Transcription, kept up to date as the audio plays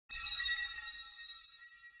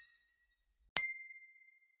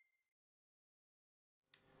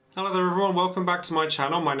Hello there everyone, welcome back to my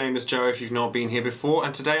channel. My name is Joe if you've not been here before,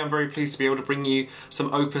 and today I'm very pleased to be able to bring you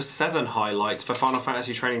some Opus VII highlights for Final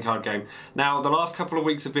Fantasy trading card game. Now the last couple of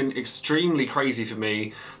weeks have been extremely crazy for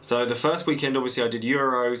me. So the first weekend obviously I did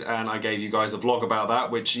Euros and I gave you guys a vlog about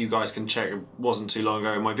that, which you guys can check, it wasn't too long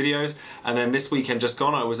ago in my videos. And then this weekend just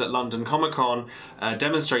gone I was at London Comic Con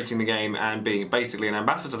demonstrating the game and being basically an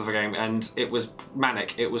ambassador for the game, and it was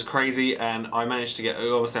manic, it was crazy, and I managed to get,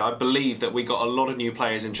 obviously I believe that we got a lot of new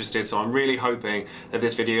players interested. So I'm really hoping that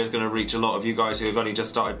this video is going to reach a lot of you guys who have only just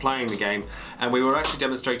started playing the game. And we were actually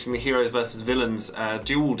demonstrating the Heroes versus Villains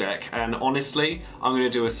dual deck, and honestly I'm going to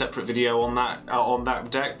do a separate video on that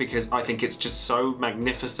deck because I think it's just so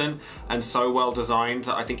magnificent and so well designed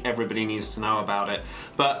that I think everybody needs to know about it.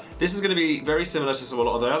 But this is going to be very similar to a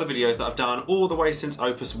lot of the other videos that I've done all the way since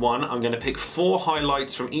Opus 1. I'm going to pick 4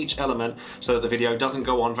 highlights from each element so that the video doesn't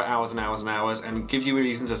go on for hours and hours and hours, and give you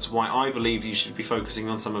reasons as to why I believe you should be focusing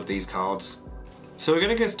on some of these cards. So we're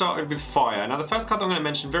going to get started with Fire. Now the first card that I'm going to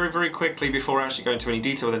mention very quickly before I actually go into any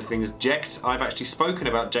detail with anything is Jekt. I've actually spoken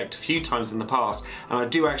about Jekt a few times in the past, and I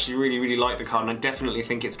do actually really like the card, and I definitely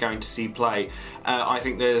think it's going to see play. I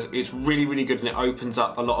think it's really good, and it opens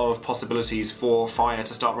up a lot of possibilities for Fire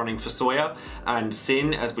to start running for Sawyer and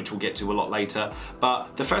Sin, which we'll get to a lot later.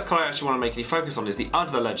 But the first card I actually want to make any focus on is the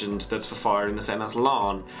other legend that's for Fire in the set, and that's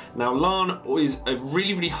Lan. Now Lan is a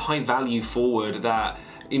really high value forward that,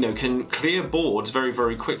 you know, can clear boards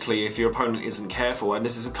very quickly if your opponent isn't careful, and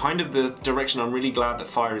this is kind of the direction I'm really glad that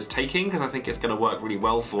Fire is taking, because I think it's going to work really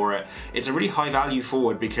well for it. It's a really high value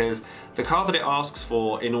forward because the card that it asks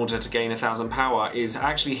for in order to gain 1000 power is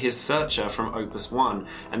actually his Searcher from Opus 1,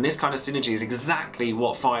 and this kind of synergy is exactly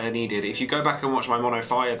what Fire needed. If you go back and watch my Mono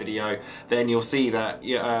Fire video, then you'll see that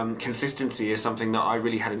consistency is something that I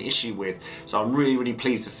really had an issue with, so I'm really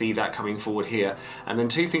pleased to see that coming forward here. And then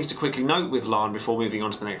 2 things to quickly note with Lan before moving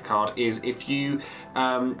on to the next card is if you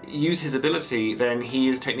use his ability, then he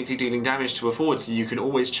is technically dealing damage to a forward, so you can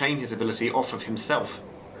always chain his ability off of himself.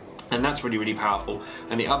 And that's really powerful.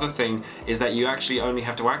 And the other thing is that you actually only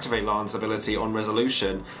have to activate Lan's ability on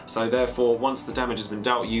resolution, so therefore once the damage has been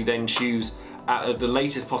dealt, you then choose at the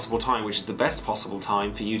latest possible time, which is the best possible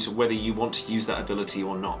time for you to whether you want to use that ability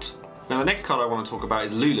or not. Now the next card I want to talk about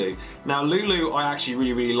is Lulu. Now Lulu I actually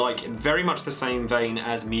really like, in very much the same vein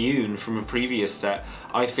as Miyun from a previous set.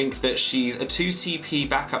 I think that she's a 2 CP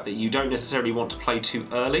backup that you don't necessarily want to play too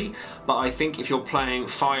early, but I think if you're playing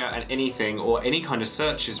Fire and anything, or any kind of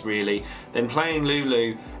searches really, then playing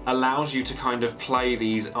Lulu allows you to kind of play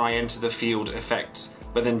these I enter the field effects,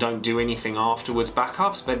 but then don't do anything afterwards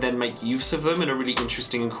backups, but then make use of them in a really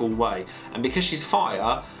interesting and cool way. And because she's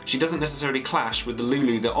Fire, she doesn't necessarily clash with the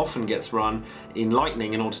Lulu that often gets run in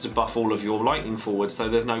Lightning in order to buff all of your Lightning forwards, so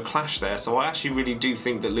there's no clash there. So I actually really do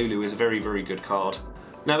think that Lulu is a very good card.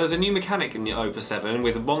 Now there's a new mechanic in the Opus 7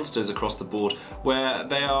 with monsters across the board where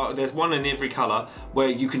there's one in every colour where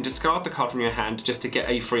you can discard the card from your hand just to get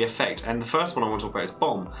a free effect, and the first one I want to talk about is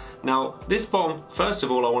Bomb. Now this Bomb, first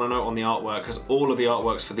of all I want to note on the artwork, because all of the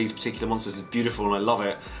artworks for these particular monsters is beautiful and I love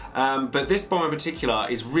it, but this Bomb in particular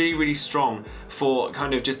is really strong for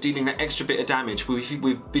kind of just dealing that extra bit of damage.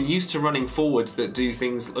 We've been used to running forwards that do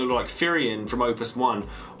things like Firion from Opus 1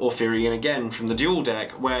 or Firion again from the dual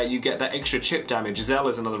deck, where you get that extra chip damage. Zell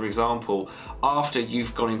is another example after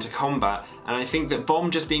you've gone into combat, and I think that Bomb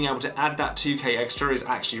just being able to add that 2k extra is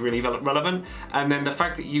actually really relevant. And then the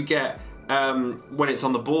fact that you get when it's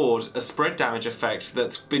on the board a spread damage effect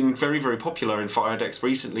that's been very popular in Fire decks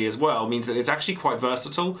recently as well means that it's actually quite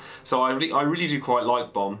versatile, so I really do quite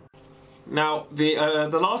like Bomb. Now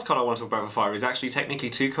the last card I want to talk about for Fire is actually technically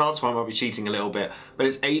 2 cards, so I might be cheating a little bit, but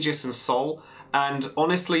it's Aegis and Sol. And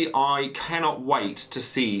honestly, I cannot wait to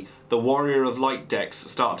see the Warrior of Light decks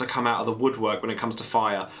start to come out of the woodwork when it comes to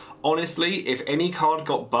Fire. Honestly, if any card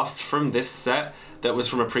got buffed from this set that was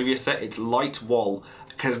from a previous set, it's Light Wall,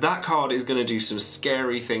 because that card is going to do some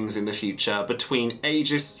scary things in the future. Between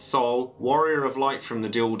Aegis, Sol, Warrior of Light from the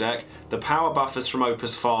dual deck, the power buffers from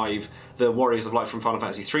Opus 5, the Warriors of Light from Final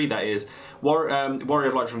Fantasy 3 that is, Warrior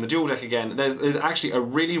of Light from the dual deck again, there's actually a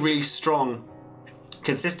really strong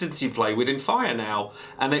consistency play within Fire now,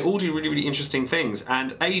 and they all do really interesting things.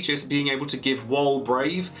 And Aegis being able to give Wall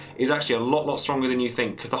Brave is actually a lot stronger than you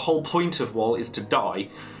think, because the whole point of Wall is to die.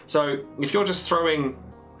 So if you're just throwing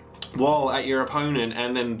Wall at your opponent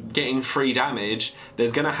and then getting free damage,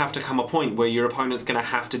 there's going to have to come a point where your opponent's going to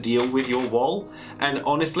have to deal with your Wall, and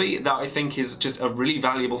honestly that I think is just a really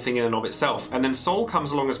valuable thing in and of itself. And then Sol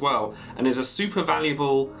comes along as well and is a super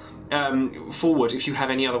valuable forward if you have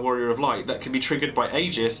any other Warrior of Light that can be triggered by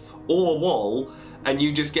Aegis or Wall and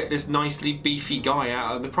you just get this nicely beefy guy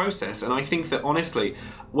out of the process. And I think that honestly,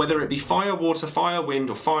 whether it be fire, water, fire, wind,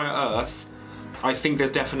 or fire, earth, I think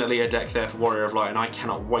there's definitely a deck there for Warrior of Light, and I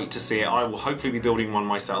cannot wait to see it. I will hopefully be building one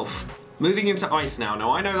myself. Moving into Ice now.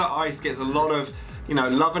 Now I know that Ice gets a lot of, you know,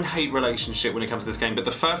 love and hate relationship when it comes to this game, but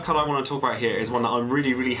the first card I want to talk about here is one that I'm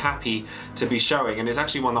really, really happy to be showing, and it's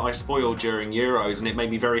actually one that I spoiled during Euros, and it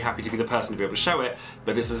made me very happy to be the person to be able to show it.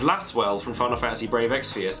 But this is Laswell from Final Fantasy Brave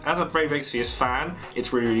Exvius. As a Brave Exvius fan,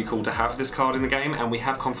 it's really, really cool to have this card in the game, and we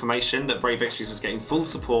have confirmation that Brave Exvius is getting full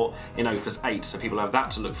support in Opus VIII, so people have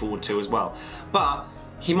that to look forward to as well. But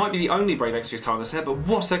he might be the only Brave Exvius card in the set, but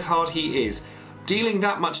what a card he is. Dealing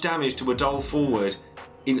that much damage to a Dole forward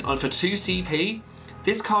for 2 CP,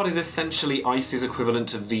 this card is essentially Ice's equivalent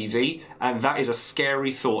to VV, and that is a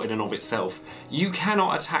scary thought in and of itself. You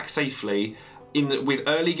cannot attack safely with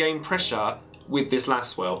early game pressure with this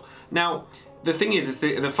Laswell. Now, the thing is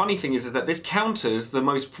the funny thing is that this counters the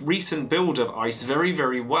most recent build of Ice very,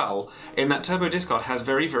 very well, in that Turbo Discard has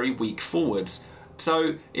very, very weak forwards.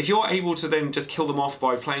 So if you're able to then just kill them off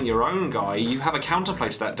by playing your own guy, you have a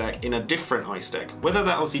counterplay to that deck in a different Ice deck. Whether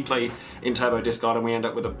that will see play in Turbo Discard and we end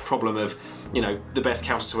up with a problem of, you know, the best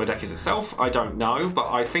counter to a deck is itself, I don't know,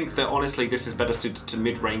 but I think that honestly this is better suited to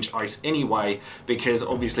mid-range Ice anyway, because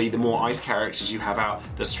obviously the more Ice characters you have out,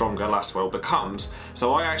 the stronger Laswell becomes.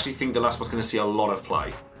 So I actually think that Laswell's going to see a lot of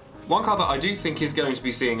play. One card that I do think is going to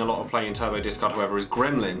be seeing a lot of play in Turbo Discard, however, is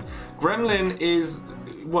Gremlin. Gremlin is,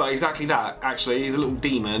 well, exactly that, actually. He's a little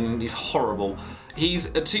demon, he's horrible.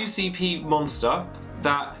 He's a 2 CP monster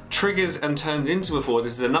that triggers and turns into a forward.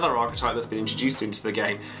 This is another archetype that's been introduced into the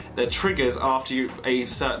game that triggers after a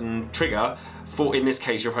certain trigger for, in this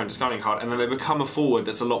case, your opponent discarding a card, and then they become a forward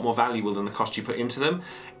that's a lot more valuable than the cost you put into them.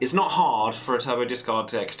 It's not hard for a Turbo Discard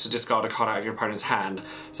deck to discard a card out of your opponent's hand.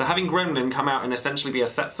 So having Gremlin come out and essentially be a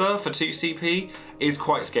Setzer for 2 CP is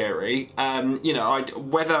quite scary. You know,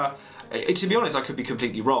 to be honest, I could be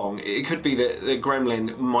completely wrong. It could be that the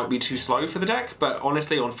Gremlin might be too slow for the deck, but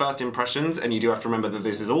honestly, on first impressions, and you do have to remember that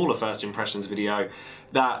this is all a first impressions video,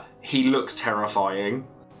 that he looks terrifying.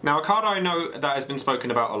 Now, a card I know that has been spoken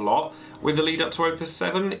about a lot with the lead up to Opus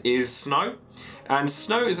 7 is Snow. And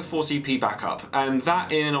Snow is a 4 CP backup, and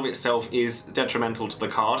that in and of itself is detrimental to the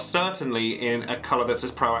card, certainly in a colour that's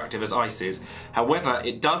as proactive as Ice is. However,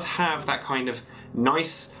 it does have that kind of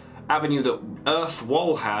nice avenue that Earth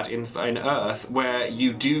Wall had in Earth, where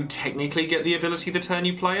you do technically get the ability the turn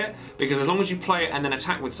you play it, because as long as you play it and then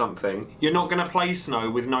attack with something, you're not going to play Snow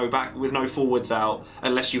with no forwards out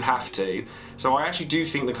unless you have to. So I actually do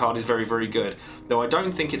think the card is very, very good, though I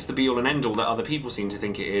don't think it's the be all and end all that other people seem to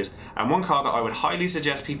think it is. And one card that I would highly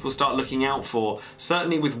suggest people start looking out for,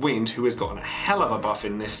 certainly with Wind, who has got a hell of a buff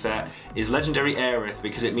in this set, is Legendary Aerith,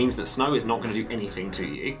 because it means that Snow is not going to do anything to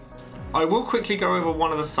you. I will quickly go over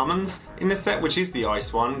one of the summons in this set, which is the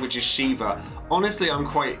Ice one, which is Shiva. Honestly,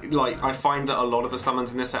 I find that a lot of the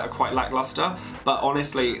summons in this set are quite lackluster, but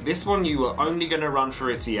honestly, this one you are only going to run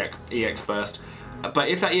for its EX Burst. But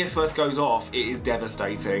if that EX Burst goes off, it is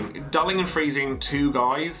devastating. Dulling and freezing 2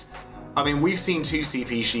 guys, I mean, we've seen 2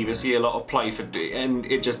 CP Shiva see a lot of play and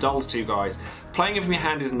it just dulls 2 guys. Playing it from your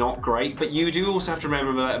hand is not great, but you do also have to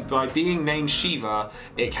remember that by being named Shiva,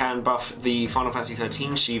 it can buff the Final Fantasy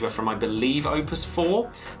 13 Shiva from, I believe, Opus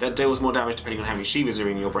 4, that deals more damage depending on how many Shivas are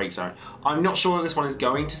in your break zone. I'm not sure that this one is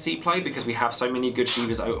going to see play because we have so many good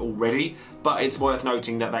Shivas already, but it's worth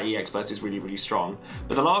noting that that EX Burst is really, really strong.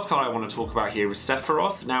 But the last card I want to talk about here is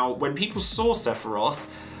Sephiroth. Now, when people saw Sephiroth,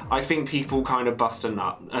 I think people kind of bust a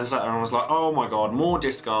nut, and so everyone was like, oh my god, more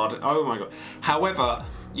discard, oh my god. However,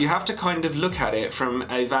 you have to kind of look at it from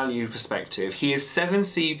a value perspective. He is 7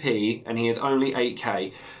 CP and he is only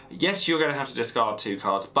 8k. Yes, you're going to have to discard 2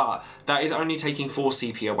 cards, but that is only taking 4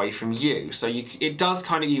 CP away from you. So it does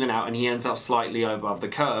kind of even out, and he ends up slightly above the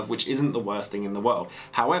curve, which isn't the worst thing in the world.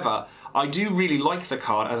 However, I do really like the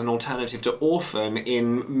card as an alternative to Orphan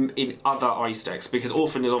in other Ice decks, because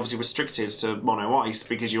Orphan is obviously restricted to mono Ice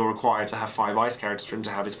because you're required to have 5 Ice characters for him to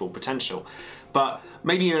have his full potential. But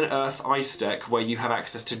maybe in an Earth Ice deck where you have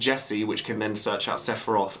access to Jessie, which can then search out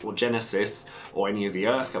Sephiroth or Genesis or any of the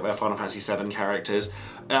Earth Final Fantasy VII characters,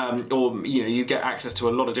 or you know, you get access to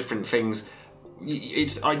a lot of different things.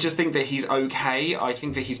 I just think that he's okay. I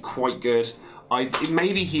think that he's quite good.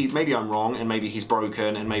 Maybe I'm wrong, and maybe he's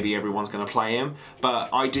broken, and maybe everyone's going to play him, but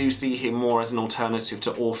I do see him more as an alternative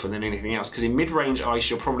to Orphan than anything else, because in mid-range Ice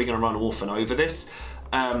you're probably going to run Orphan over this,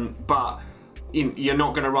 but you're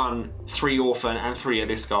not going to run 3 Orphan and 3 of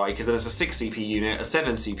this guy, because then it's a 6 CP unit, a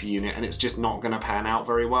 7 CP unit, and it's just not going to pan out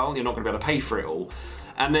very well. You're not going to be able to pay for it all.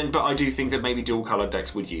 But I do think that maybe dual-coloured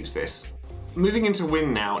decks would use this. moving into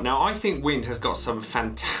Wind now. Now, I think Wind has got some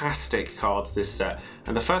fantastic cards this set.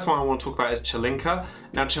 And the first one I want to talk about is Chalinka.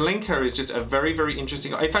 Now, Chalinka is just a very, very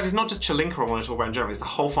interesting... In fact, it's not just Chalinka I want to talk about in general, it's the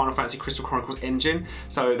whole Final Fantasy Crystal Chronicles engine.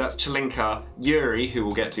 So that's Chalinka, Yuri, who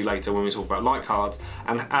we'll get to later when we talk about light cards,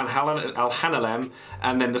 and Alhanalem,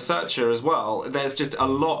 and then the Searcher as well. There's just a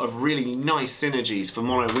lot of really nice synergies for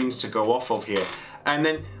mono Wind to go off of here. And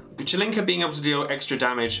then Chalinka being able to deal extra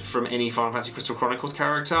damage from any Final Fantasy Crystal Chronicles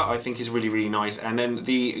character, I think is really, really nice. And then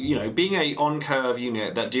being a on-curve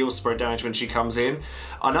unit that deals spread damage when she comes in.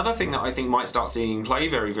 Another thing that I think might start seeing play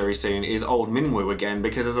very, very soon is old Minwu again,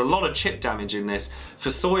 because there's a lot of chip damage in this.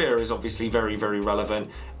 For Sawyer is obviously very, very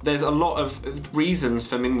relevant. There's a lot of reasons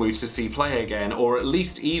for Minwu to see play again, or at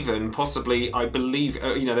least even possibly, I believe,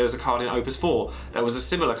 there was a card in Opus 4 that was a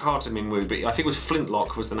similar card to Minwu, but I think it was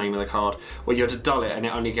Flintlock was the name of the card, where you had to dull it and it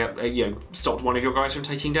only stopped one of your guys from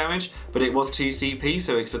taking damage, but it was 2 CP,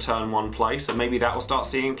 so it's a turn 1 play, so maybe that will start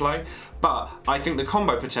seeing play. But I think the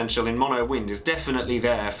combo potential in mono Wind is definitely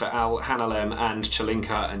there for Alhanalem and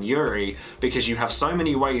Chalinka and Yuri, because you have so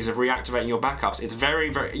many ways of reactivating your backups. It's very,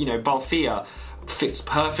 very, Balthea fits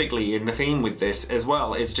perfectly in the theme with this as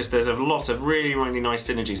well. It's just there's a lot of really, really nice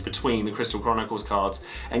synergies between the Crystal Chronicles cards,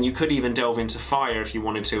 and you could even delve into Fire if you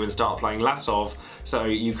wanted to and start playing Latov, so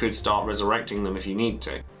you could start resurrecting them if you need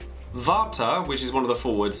to. Vata, which is one of the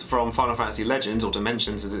forwards from Final Fantasy Legends, or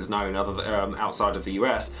Dimensions as it's known outside of the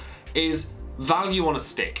US, is value on a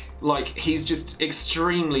stick. Like, he's just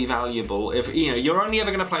extremely valuable. If you're only ever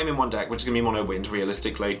going to play him in one deck, which is going to be mono Wind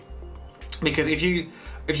realistically, because if you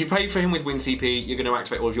play for him with Wind CP, you're going to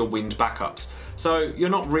activate all of your Wind backups. So you're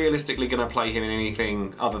not realistically going to play him in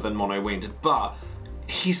anything other than mono Wind, but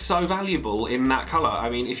he's so valuable in that colour. I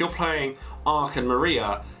mean, if you're playing Ark and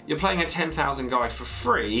Maria, you're playing a 10,000 guy for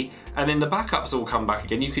free, and then the backups all come back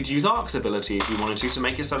again. You could use Ark's ability if you wanted to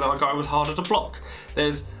make it so that a guy was harder to block.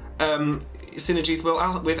 There's synergies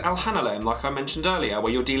with Alhanalem, like I mentioned earlier,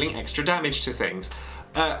 where you're dealing extra damage to things.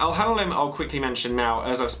 Alhanalem I'll quickly mention now,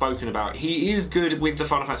 as I've spoken about. He is good with the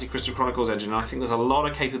Final Fantasy Crystal Chronicles engine, and I think there's a lot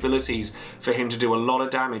of capabilities for him to do a lot of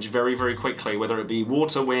damage very, very quickly, whether it be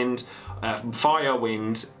Water Wind, Fire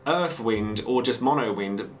Wind, Earth Wind, or just Mono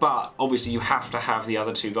Wind. But obviously you have to have the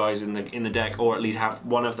other two guys in the deck, or at least have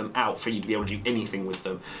one of them out for you to be able to do anything with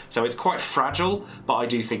them. So it's quite fragile, but I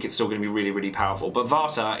do think it's still going to be really, really powerful. But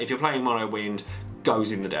Vata, if you're playing Mono Wind,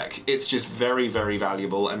 goes in the deck. It's just very, very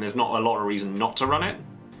valuable, and there's not a lot of reason not to run it.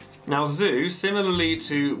 Now, Zoo, similarly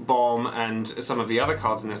to Bomb and some of the other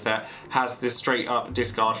cards in the set, has this straight up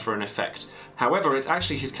discard for an effect. However, it's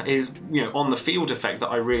actually his on the field effect that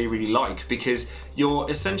I really, really like, because you're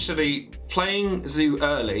essentially playing Zoo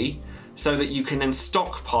early so that you can then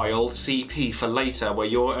stockpile CP for later, where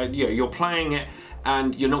you're playing it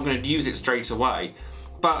and you're not going to use it straight away.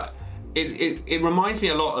 But it reminds me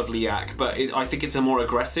a lot of Liak, but I think it's a more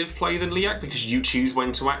aggressive play than Liak, because you choose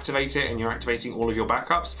when to activate it and you're activating all of your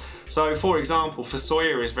backups. So, for example,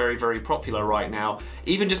 Sawyer is very, very popular right now.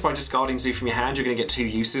 Even just by discarding Zoo from your hand, you're going to get 2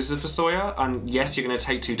 uses of Sawyer, and yes, you're going to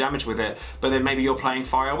take 2 damage with it, but then maybe you're playing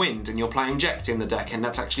Fire Wind and you're playing Jekt in the deck, and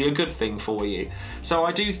that's actually a good thing for you. So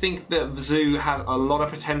I do think that Zoo has a lot of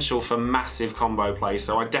potential for massive combo play,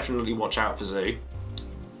 so I definitely watch out for Zoo.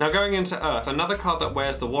 Now, going into Earth, another card that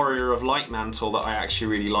wears the Warrior of Light mantle that I actually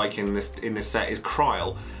really like in this set is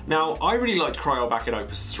Kryl. Now, I really liked Kryl back in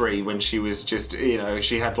Opus 3 when she was just,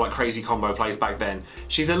 she had like crazy combo plays back then.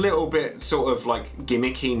 She's a little bit sort of like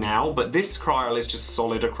gimmicky now, but this Kryl is just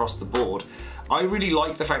solid across the board. I really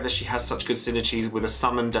like the fact that she has such good synergies with a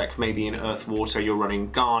summon deck, maybe in Earth Water you're running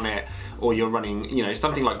Garnet, or you're running,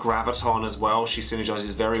 something like Graviton as well. She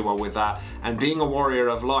synergizes very well with that. And being a Warrior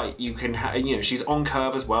of Light, you can she's on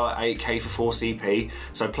curve as well at 8k for 4 CP,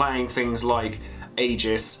 so playing things like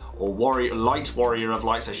Aegis or Light Warrior of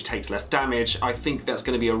Light, so she takes less damage, I think that's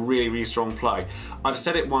going to be a really, really strong play. I've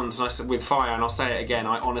said it once, and I said with Fire, and I'll say it again,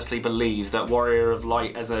 I honestly believe that Warrior of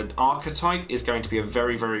Light as an archetype is going to be a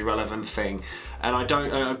very, very relevant thing. And I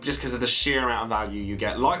don't, just because of the sheer amount of value you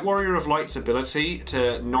get. Like Warrior of Light's ability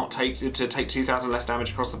to take 2,000 less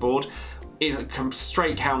damage across the board is a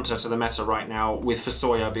straight counter to the meta right now, with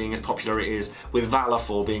Fusoya being as popular as it is, with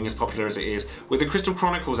Valor being as popular as it is, with the Crystal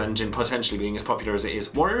Chronicles engine potentially being as popular as it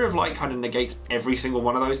is. Warrior of Light kind of negates every single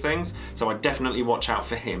one of those things, so I definitely watch out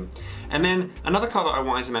for him. And then another card that I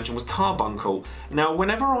wanted to mention was Carbuncle. Now,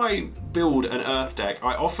 whenever I build an Earth deck,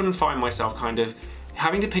 I often find myself kind of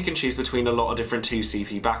having to pick and choose between a lot of different 2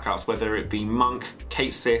 CP backups, whether it be Monk,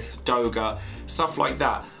 Kate Sith, Doga, stuff like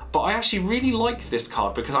that. But I actually really like this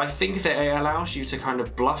card because I think that it allows you to kind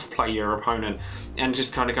of bluff play your opponent and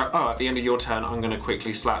just kind of go, oh, at the end of your turn, I'm going to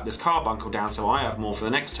quickly slap this carbuncle down so I have more for the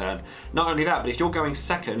next turn. Not only that, but if you're going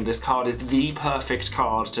second, this card is the perfect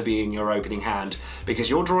card to be in your opening hand because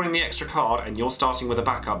you're drawing the extra card and you're starting with a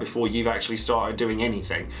backup before you've actually started doing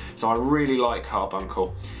anything. So I really like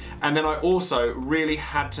carbuncle. And then I also really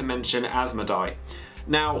had to mention Asmodai.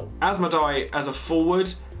 Now, Asmodai as a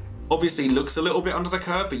forward obviously looks a little bit under the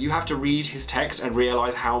curve, but you have to read his text and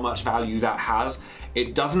realize how much value that has.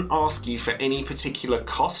 It doesn't ask you for any particular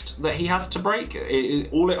cost that he has to break.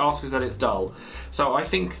 All it asks is that it's dull. So I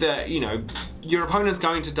think that, you know, your opponent's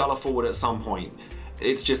going to dull a forward at some point.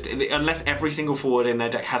 It's just, unless every single forward in their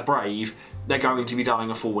deck has Brave, they're going to be dulling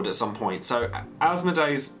a forward at some point. So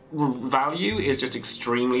Asmodai's value is just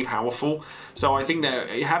extremely powerful. So I think that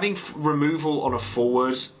having removal on a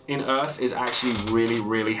forward in Earth is actually really,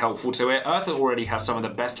 really helpful to it. Earth already has some of the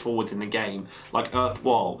best forwards in the game, like Earth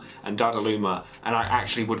Wall and Dadaluma, and I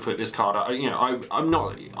actually would put this card, you know,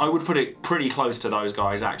 I would put it pretty close to those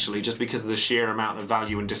guys actually, just because of the sheer amount of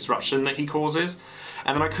value and disruption that he causes.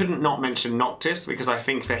 And then I couldn't not mention Noctis because I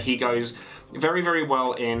think that he goes very, very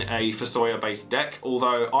well in a Fusoya-based deck,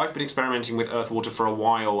 although I've been experimenting with Earth Water for a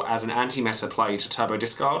while as an anti-meta play to Turbo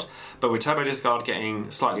Discard, but with Turbo Discard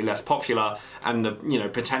getting slightly less popular and the, you know,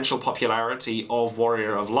 potential popularity of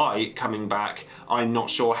Warrior of Light coming back, I'm not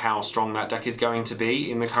sure how strong that deck is going to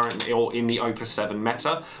be in the current, or in the Opus VII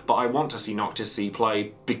meta, but I want to see Noctis see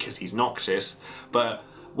play because he's Noctis. But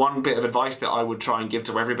one bit of advice that I would try and give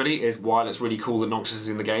to everybody is, while it's really cool that Noctis is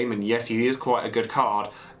in the game, and yes, he is quite a good card,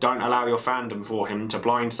 don't allow your fandom for him to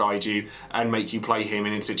blindside you and make you play him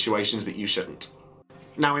in situations that you shouldn't.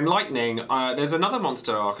 Now in Lightning, there's another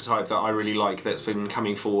monster archetype that I really like that's been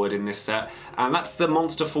coming forward in this set, and that's the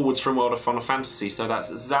monster forwards from World of Final Fantasy. So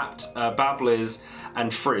that's Zapt, Babblers,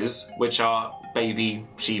 and Frizz, which are Baby,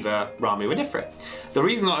 Shiva, Ramu, and Ifrit. The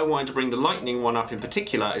reason that I wanted to bring the Lightning one up in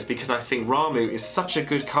particular is because I think Ramu is such a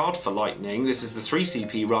good card for Lightning. This is the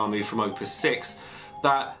 3CP Ramu from Opus 6,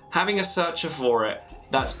 that having a searcher for it,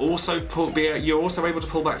 that's also you're also able to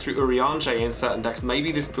pull back through Urianger in certain decks.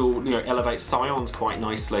 Maybe this build, you know, elevates Scions quite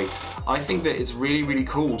nicely. I think that it's really, really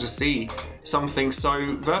cool to see something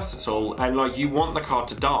so versatile, and like, you want the card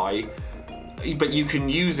to die, but you can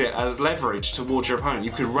use it as leverage towards your opponent.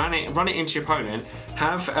 You could run it into your opponent,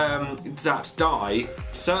 have Zapt die,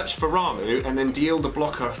 search for Ramu, and then deal the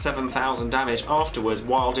blocker 7,000 damage afterwards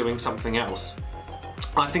while doing something else.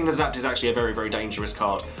 I think that Zapt is actually a very, very dangerous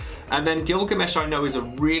card. And then Gilgamesh, I know, is a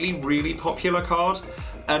really, really popular card,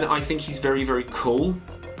 and I think he's very, very cool.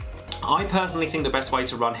 I personally think the best way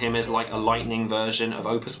to run him is like a Lightning version of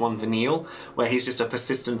Opus 1 Vanille, where he's just a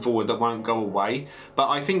persistent forward that won't go away. But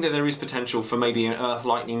I think that there is potential for maybe an Earth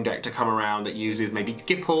Lightning deck to come around that uses maybe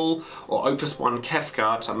Gipple or Opus 1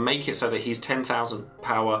 Kefka to make it so that he's 10,000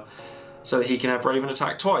 power, so that he can have Brave and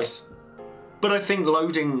attack twice. But I think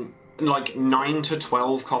loading like 9 to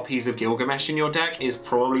 12 copies of Gilgamesh in your deck is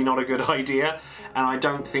probably not a good idea, and I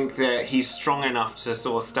don't think that he's strong enough to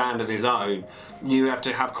sort of stand on his own. You have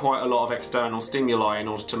to have quite a lot of external stimuli in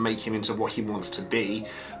order to make him into what he wants to be.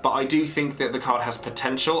 But I do think that the card has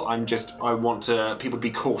potential. I want people to be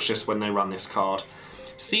cautious when they run this card.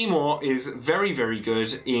 Seymour is very, very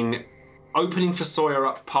good in opening Fusoya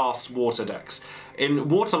up past water decks. In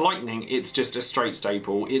Water Lightning, it's just a straight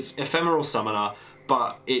staple. It's Ephemeral Summoner,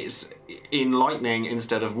 but it's in Lightning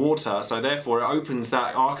instead of Water, so therefore it opens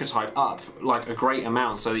that archetype up like a great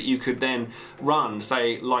amount, so that you could then run,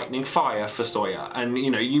 say, Lightning Fire for Fusoya, and you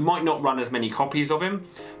know, you might not run as many copies of him,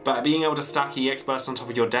 but being able to stack EX Burst on top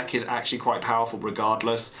of your deck is actually quite powerful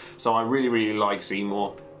regardless, so I really, really like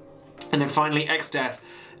Seymour. And then finally, X-Death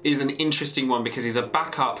is an interesting one because he's a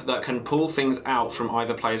backup that can pull things out from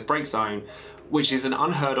either player's break zone, which is an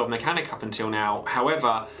unheard of mechanic up until now.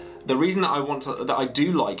 However, the reason that I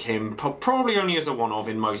do like him, probably only as a one-off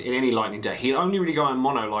in any Lightning deck, he'd only really go in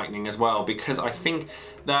Mono Lightning as well, because I think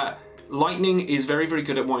that Lightning is very, very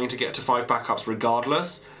good at wanting to get to 5 backups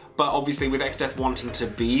regardless, but obviously with X-Death wanting to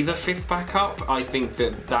be the 5th backup, I think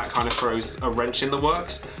that that kind of throws a wrench in the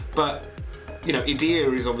works. But you know,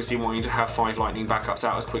 Idir is obviously wanting to have 5 Lightning backups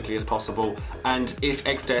out as quickly as possible, and if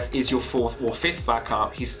X-Death is your 4th or 5th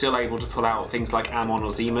backup, he's still able to pull out things like Ammon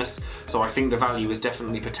or Zemus, so I think the value is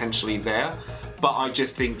definitely potentially there, but I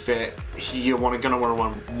just think that you're going to want to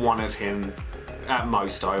run one of him at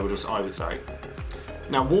most, I would say.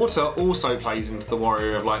 Now, Water also plays into the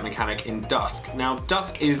Warrior of Light mechanic in Dusk. Now,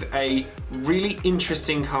 Dusk is a really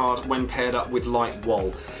interesting card when paired up with Light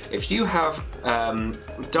Wall. If you have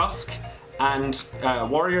Dusk and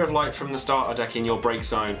Warrior of Light from the starter deck in your break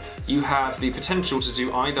zone, you have the potential to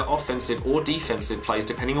do either offensive or defensive plays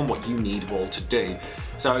depending on what you need Wall to do.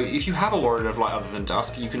 So if you have a Warrior of Light other than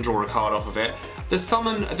Dusk, you can draw a card off of it. The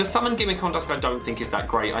summon gimmick on Dusk I don't think is that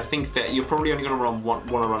great. I think that you're probably only going to want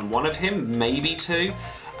to run one of him, maybe two.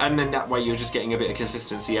 And then that way you're just getting a bit of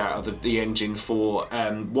consistency out of the engine for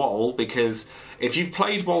Wall, because if you've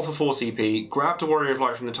played Wall for 4 CP, grabbed a Warrior of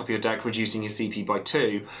Light from the top of your deck, reducing his CP by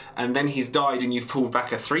 2, and then he's died and you've pulled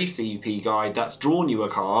back a 3 CP guide that's drawn you a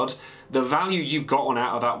card, the value you've gotten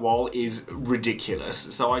out of that Wall is ridiculous.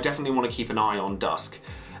 So I definitely want to keep an eye on Dusk.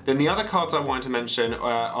 Then the other cards I wanted to mention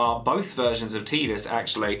are both versions of Tidus,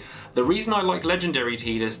 actually. The reason I like Legendary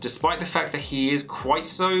Tidus, despite the fact that he is quite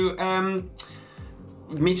so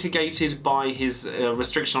mitigated by his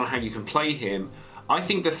restriction on how you can play him, I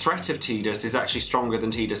think the threat of Tidus is actually stronger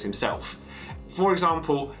than Tidus himself. For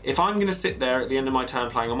example, if I'm going to sit there at the end of my turn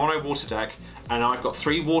playing a mono water deck and I've got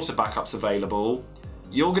 3 water backups available,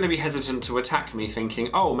 you're going to be hesitant to attack me thinking,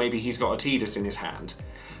 oh, maybe he's got a Tidus in his hand.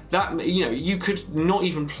 That, you know, you could not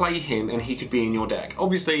even play him and he could be in your deck.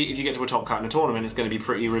 Obviously, if you get to a top cut in a tournament, it's going to be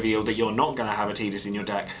pretty revealed that you're not going to have a Tidus in your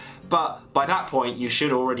deck. But by that point, you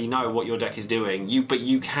should already know what your deck is doing. But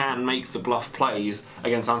you can make the bluff plays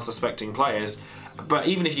against unsuspecting players. But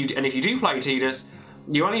even if you do play Tidus,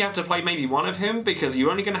 you only have to play maybe one of him, because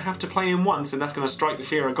you're only going to have to play him once, and that's going to strike the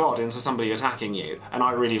fear of God into somebody attacking you. And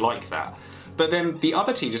I really like that. But then the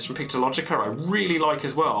other Tidus from Pictologica I really like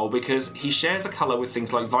as well, because he shares a colour with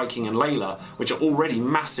things like Viking and Layla, which are already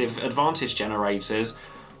massive advantage generators,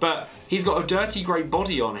 but he's got a dirty grey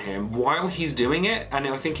body on him while he's doing it, and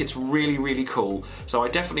I think it's really, really cool. So I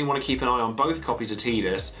definitely want to keep an eye on both copies of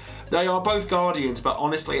Tidus. They are both Guardians, but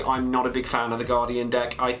honestly, I'm not a big fan of the Guardian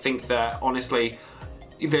deck. I think that, honestly,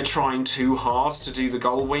 they're trying too hard to do the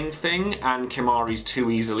Gullwing thing, and Kimahri's too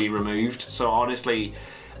easily removed. So honestly,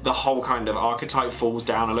 the whole kind of archetype falls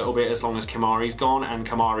down a little bit as long as Kimahri's gone, and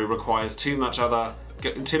Kimahri requires too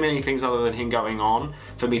many things other than him going on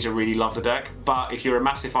for me to really love the deck. But if you're a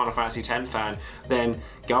massive Final Fantasy X fan, then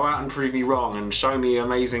go out and prove me wrong and show me an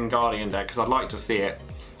amazing Guardian deck, because I'd like to see it.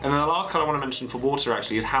 And then the last card I want to mention for water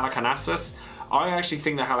actually is Halicarnassus. I actually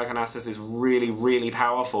think that Halicarnassus is really, really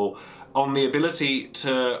powerful on the ability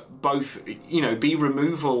to both, you know, be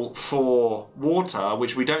removal for water,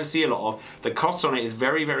 which we don't see a lot of. The cost on it is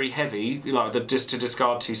very, very heavy, like just to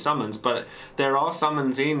discard 2 summons, but there are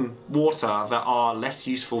summons in water that are less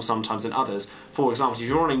useful sometimes than others. For example, if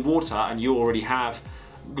you're running water and you already have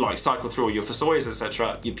like cycle through all your Fasoyas,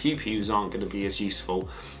 etc., your Pew Pews aren't going to be as useful.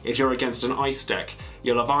 If you're against an ice deck,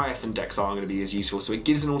 your Leviathan decks aren't going to be as useful, so it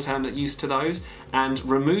gives an alternate use to those. And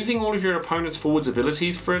removing all of your opponent's forwards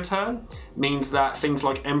abilities for a turn means that things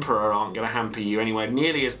like Emperor aren't going to hamper you anywhere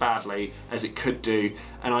nearly as badly as it could do.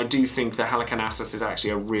 And I do think that Halicarnassus is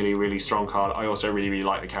actually a really, really strong card. I also really, really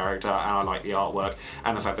like the character, and I like the artwork,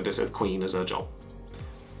 and the fact that it says Queen as her job.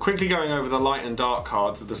 Quickly going over the light and dark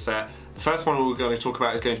cards of the set. The first one we're going to talk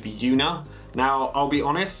about is going to be Yuna. Now, I'll be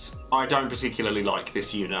honest, I don't particularly like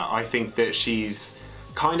this Yuna. I think that she's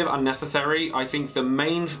kind of unnecessary. I think the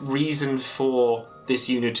main reason for this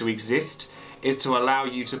Yuna to exist is to allow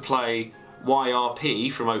you to play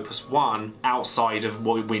YRP from Opus 1 outside of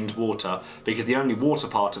Wind Water, because the only water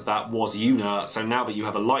part of that was Yuna, so now that you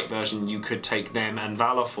have a light version, you could take them and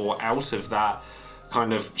Valor out of that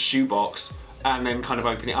kind of shoebox and then kind of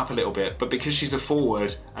open it up a little bit. But because she's a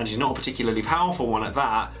forward and she's not a particularly powerful one at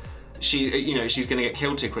that, she's going to get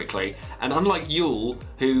killed too quickly. And unlike Yule,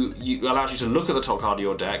 who allows you to look at the top card of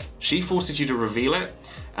your deck, she forces you to reveal it.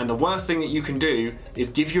 And the worst thing that you can do is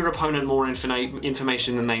give your opponent more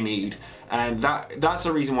information than they need. And that's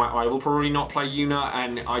a reason why I will probably not play Yuna,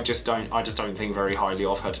 and I just don't think very highly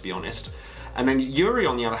of her, to be honest. And then Yuri,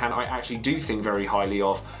 on the other hand, I actually do think very highly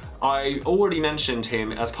of. I already mentioned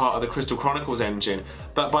him as part of the Crystal Chronicles engine,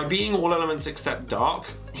 but by being all elements except dark,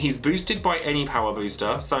 he's boosted by any power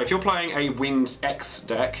booster. So if you're playing a Winged X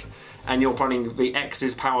deck, and you're running the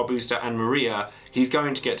X's power booster and Maria, he's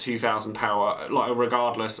going to get 2,000 power, like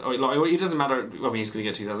regardless. Like, it doesn't matter. I mean, he's going to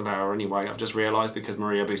get 2,000 power anyway. I've just realised, because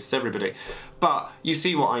Maria boosts everybody. But you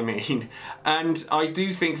see what I mean. And I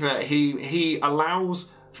do think that he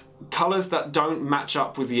allows colours that don't match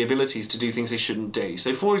up with the abilities to do things they shouldn't do.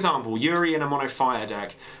 So for example, Yuri in a mono fire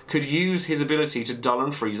deck could use his ability to dull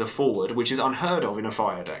and freeze a forward, which is unheard of in a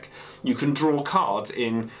fire deck. You can draw cards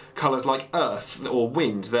in colours like earth or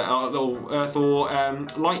wind, or earth or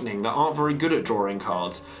lightning, that aren't very good at drawing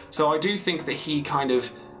cards. So I do think that he kind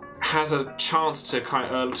of has a chance to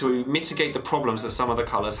to mitigate the problems that some other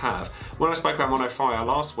colours have. When I spoke about Mono Fire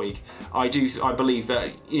last week, I believe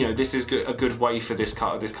that this is a good way for this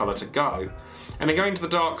colour to go. And then going to the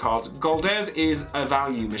dark cards, Goldes is a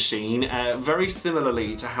value machine, very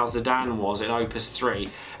similarly to how Zidane was in Opus 3.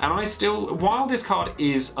 And while this card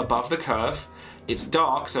is above the curve, it's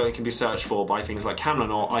dark, so it can be searched for by things like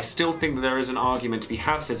Camlanor, I still think that there is an argument to be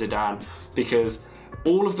had for Zidane, because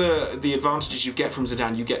all of the advantages you get from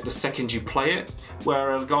Zidane you get the second you play it,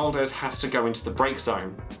 whereas Goldes has to go into the break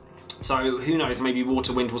zone. So who knows, maybe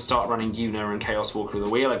Waterwind will start running Yuna and Chaos Walker of the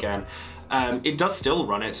Wheel again. It does still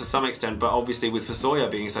run it to some extent, but obviously with Fusoya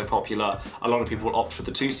being so popular, a lot of people will opt for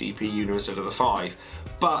the 2 CP Yuna instead of the 5.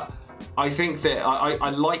 But I think that I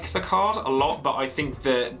like the card a lot, but I think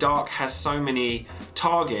that Dark has so many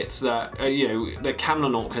targets that that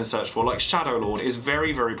Camlanor can search for. Like Shadow Lord is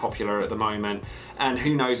very, very popular at the moment, and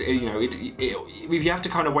who knows? You have to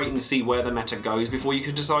kind of wait and see where the meta goes before you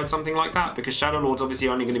can decide something like that. Because Shadow Lord's obviously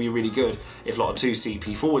only going to be really good if a lot of 2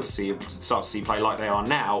 CP forwards start to see play like they are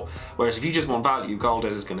now. Whereas if you just want value, Goldes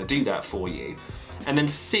is going to do that for you. And then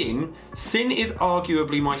Sin is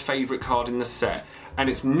arguably my favourite card in the set. And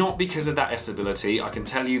it's not because of that S ability, I can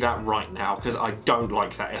tell you that right now, because I don't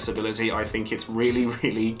like that S ability. I think it's really,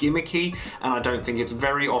 really gimmicky, and I don't think it's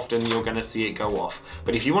very often you're going to see it go off.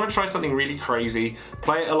 But if you want to try something really crazy,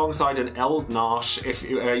 play it alongside an Eldnash,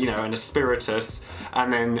 and a Spiritus,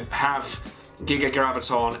 and then have Giga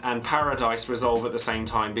Graviton and Paradise resolve at the same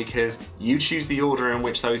time, because you choose the order in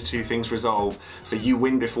which those two things resolve, so you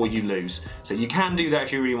win before you lose. So you can do that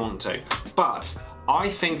if you really want to. But I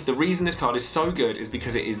think the reason this card is so good is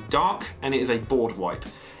because it is dark and it is a board wipe.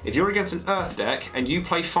 If you're against an Earth deck and you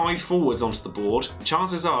play 5 forwards onto the board,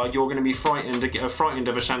 chances are you're going to be frightened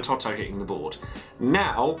of a Shantotto hitting the board.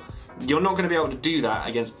 Now, you're not going to be able to do that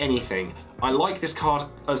against anything. I like this card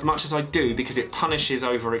as much as I do because it punishes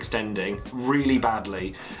overextending really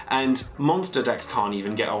badly, and monster decks can't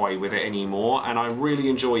even get away with it anymore, and I really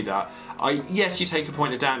enjoy that. Yes, you take a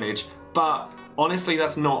point of damage, but honestly,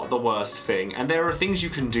 that's not the worst thing, and there are things you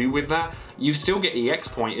can do with that. You still get EX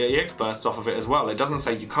bursts off of it as well. It doesn't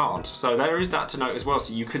say you can't, so there is that to note as well.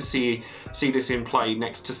 So you could see this in play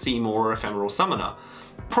next to Seymour or Ephemeral Summoner.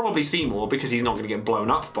 Probably Seymour, because he's not going to get blown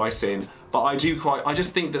up by Sin, but I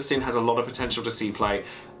just think that Sin has a lot of potential to see play.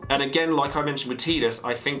 And again, like I mentioned with Tidus,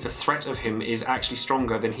 I think the threat of him is actually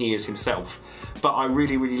stronger than he is himself. But I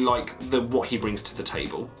really, really like what he brings to the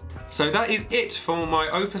table. So that is it for my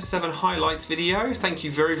Opus 7 highlights video. Thank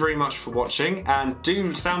you very, very much for watching, and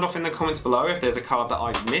do sound off in the comments below if there's a card that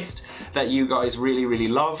I've missed that you guys really, really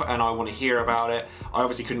love and I want to hear about it. I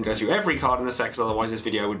obviously couldn't go through every card in the set because otherwise this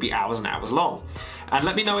video would be hours and hours long. And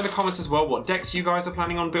let me know in the comments as well what decks you guys are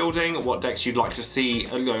planning on building, what decks you'd like to see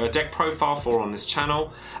a deck profile for on this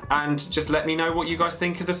channel, and just let me know what you guys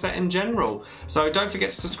think of the set in general. So don't forget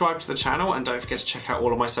to subscribe to the channel, and don't forget to check out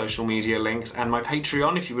all of my social media links and my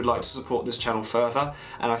Patreon if you would like to support this channel further.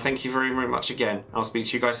 And I thank you very, very much again. I'll speak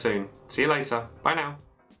to you guys soon. See you later. Bye now.